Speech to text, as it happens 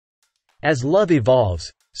As love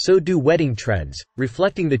evolves, so do wedding trends,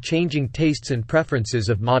 reflecting the changing tastes and preferences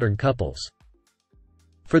of modern couples.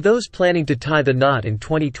 For those planning to tie the knot in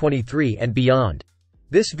 2023 and beyond,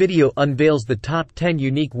 this video unveils the top 10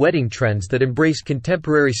 unique wedding trends that embrace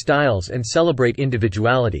contemporary styles and celebrate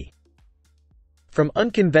individuality. From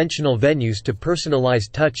unconventional venues to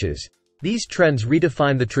personalized touches, these trends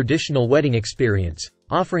redefine the traditional wedding experience,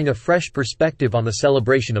 offering a fresh perspective on the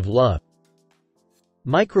celebration of love.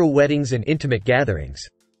 Micro-weddings and intimate gatherings.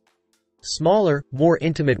 Smaller, more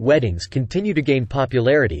intimate weddings continue to gain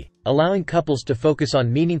popularity, allowing couples to focus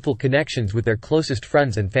on meaningful connections with their closest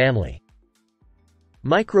friends and family.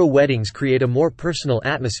 Micro-weddings create a more personal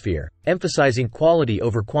atmosphere, emphasizing quality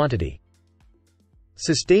over quantity.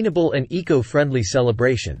 Sustainable and eco-friendly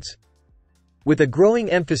celebrations. With a growing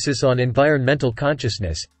emphasis on environmental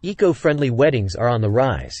consciousness, eco-friendly weddings are on the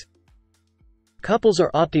rise. Couples are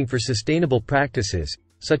opting for sustainable practices,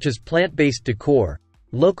 such as plant-based decor,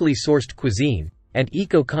 locally sourced cuisine, and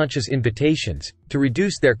eco-conscious invitations, to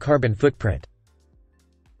reduce their carbon footprint.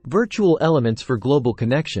 Virtual elements for global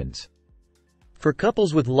connections. For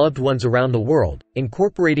couples with loved ones around the world,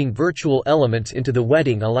 incorporating virtual elements into the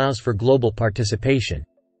wedding allows for global participation.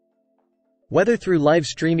 Whether through live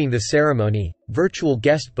streaming the ceremony, virtual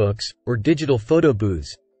guest books, or digital photo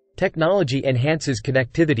booths, technology enhances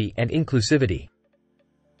connectivity and inclusivity.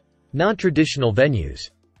 Non-traditional venues.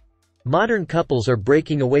 Modern couples are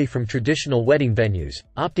breaking away from traditional wedding venues,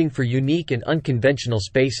 opting for unique and unconventional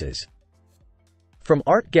spaces. From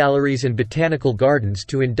art galleries and botanical gardens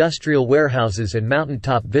to industrial warehouses and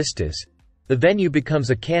mountaintop vistas, the venue becomes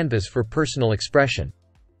a canvas for personal expression.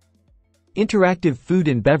 Interactive food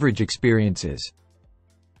and beverage experiences.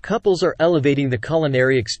 Couples are elevating the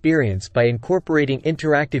culinary experience by incorporating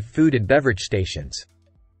interactive food and beverage stations.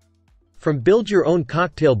 From build-your-own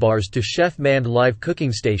cocktail bars to chef-manned live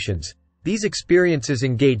cooking stations, these experiences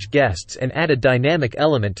engage guests and add a dynamic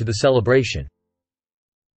element to the celebration.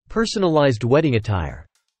 Personalized wedding attire.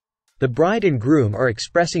 The bride and groom are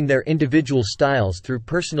expressing their individual styles through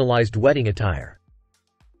personalized wedding attire.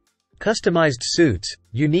 Customized suits,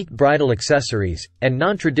 unique bridal accessories, and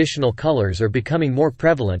non-traditional colors are becoming more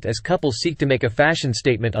prevalent as couples seek to make a fashion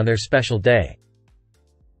statement on their special day.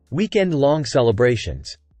 Weekend-long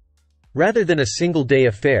celebrations. Rather than a single-day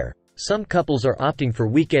affair, some couples are opting for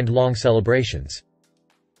weekend-long celebrations.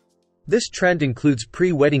 This trend includes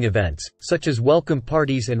pre-wedding events, such as welcome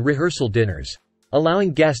parties and rehearsal dinners,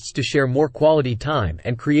 allowing guests to share more quality time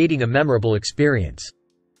and creating a memorable experience.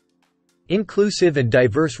 Inclusive and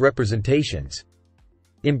diverse representations.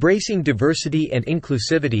 Embracing diversity and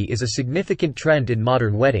inclusivity is a significant trend in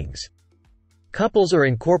modern weddings. Couples are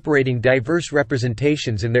incorporating diverse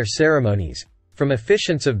representations in their ceremonies, from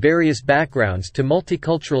officiants of various backgrounds to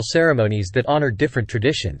multicultural ceremonies that honor different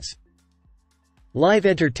traditions. Live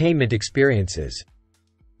entertainment experiences.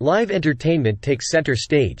 Live entertainment takes center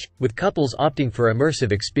stage, with couples opting for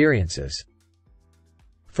immersive experiences.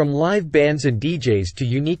 From live bands and DJs to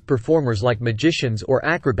unique performers like magicians or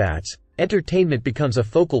acrobats, entertainment becomes a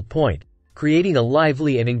focal point, creating a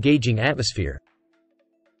lively and engaging atmosphere.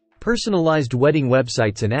 Personalized wedding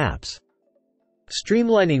websites and apps.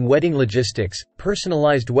 Streamlining wedding logistics,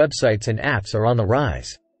 personalized websites and apps are on the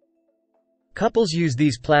rise. Couples use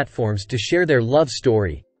these platforms to share their love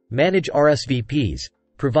story, manage RSVPs,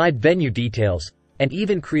 provide venue details, and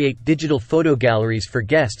even create digital photo galleries for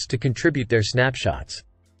guests to contribute their snapshots.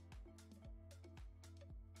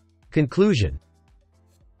 Conclusion.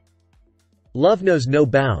 Love knows no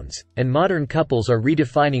bounds, and modern couples are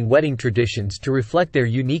redefining wedding traditions to reflect their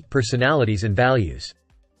unique personalities and values.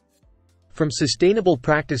 From sustainable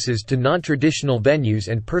practices to non-traditional venues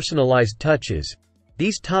and personalized touches,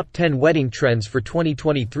 these top 10 wedding trends for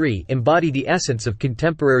 2023 embody the essence of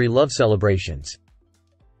contemporary love celebrations.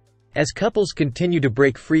 As couples continue to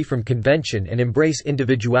break free from convention and embrace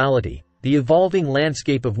individuality, the evolving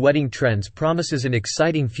landscape of wedding trends promises an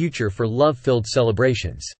exciting future for love-filled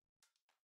celebrations.